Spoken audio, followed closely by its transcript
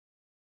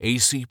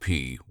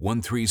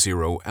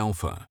ACP-130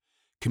 Alpha,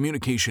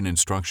 Communication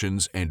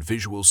Instructions and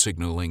Visual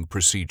Signaling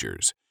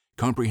Procedures,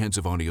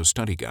 Comprehensive Audio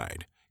Study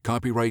Guide,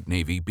 copyright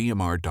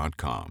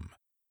NavyBMR.com.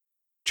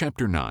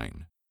 Chapter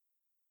 9.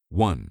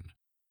 1.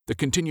 The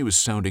continuous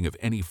sounding of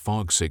any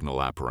fog signal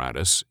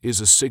apparatus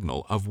is a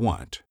signal of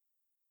what?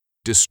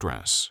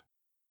 Distress.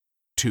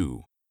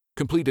 2.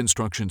 Complete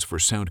instructions for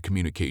sound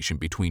communication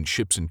between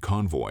ships and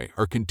convoy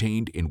are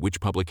contained in which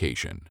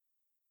publication?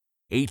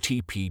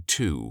 ATP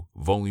 2,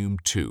 Volume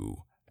 2,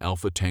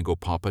 Alpha Tango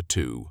Papa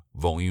 2,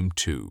 Volume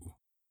 2.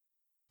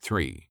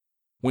 3.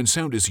 When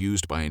sound is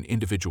used by an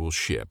individual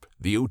ship,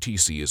 the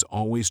OTC is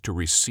always to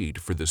recede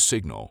for the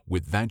signal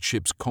with that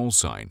ship's call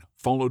sign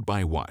followed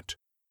by what?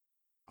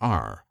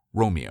 R.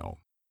 Romeo.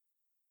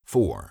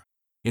 4.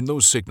 In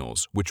those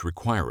signals which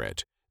require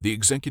it, the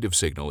executive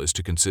signal is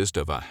to consist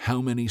of a how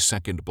many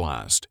second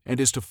blast and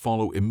is to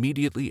follow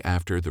immediately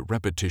after the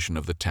repetition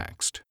of the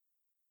text.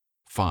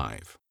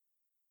 5.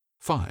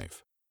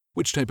 5.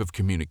 Which type of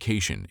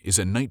communication is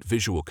a night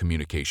visual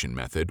communication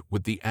method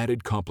with the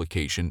added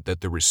complication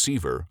that the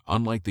receiver,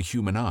 unlike the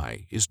human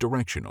eye, is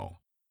directional?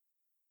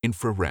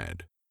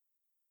 Infrared.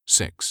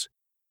 6.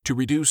 To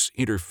reduce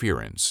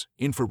interference,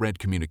 infrared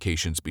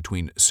communications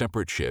between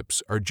separate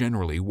ships are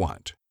generally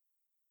what?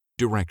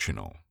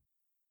 Directional.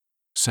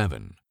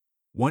 7.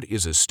 What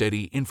is a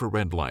steady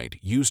infrared light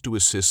used to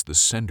assist the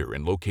sender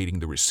in locating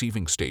the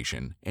receiving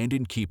station and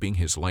in keeping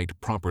his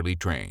light properly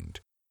trained?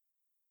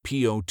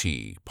 POT,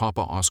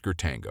 Papa Oscar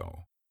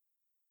Tango.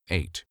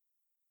 8.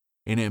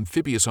 In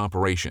amphibious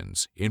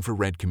operations,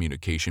 infrared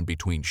communication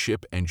between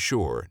ship and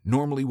shore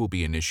normally will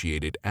be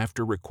initiated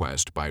after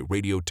request by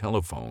radio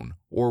telephone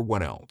or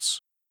what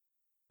else?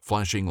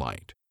 Flashing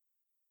light.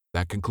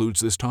 That concludes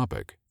this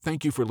topic.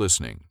 Thank you for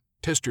listening.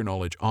 Test your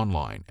knowledge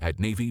online at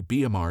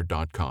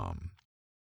NavyBMR.com.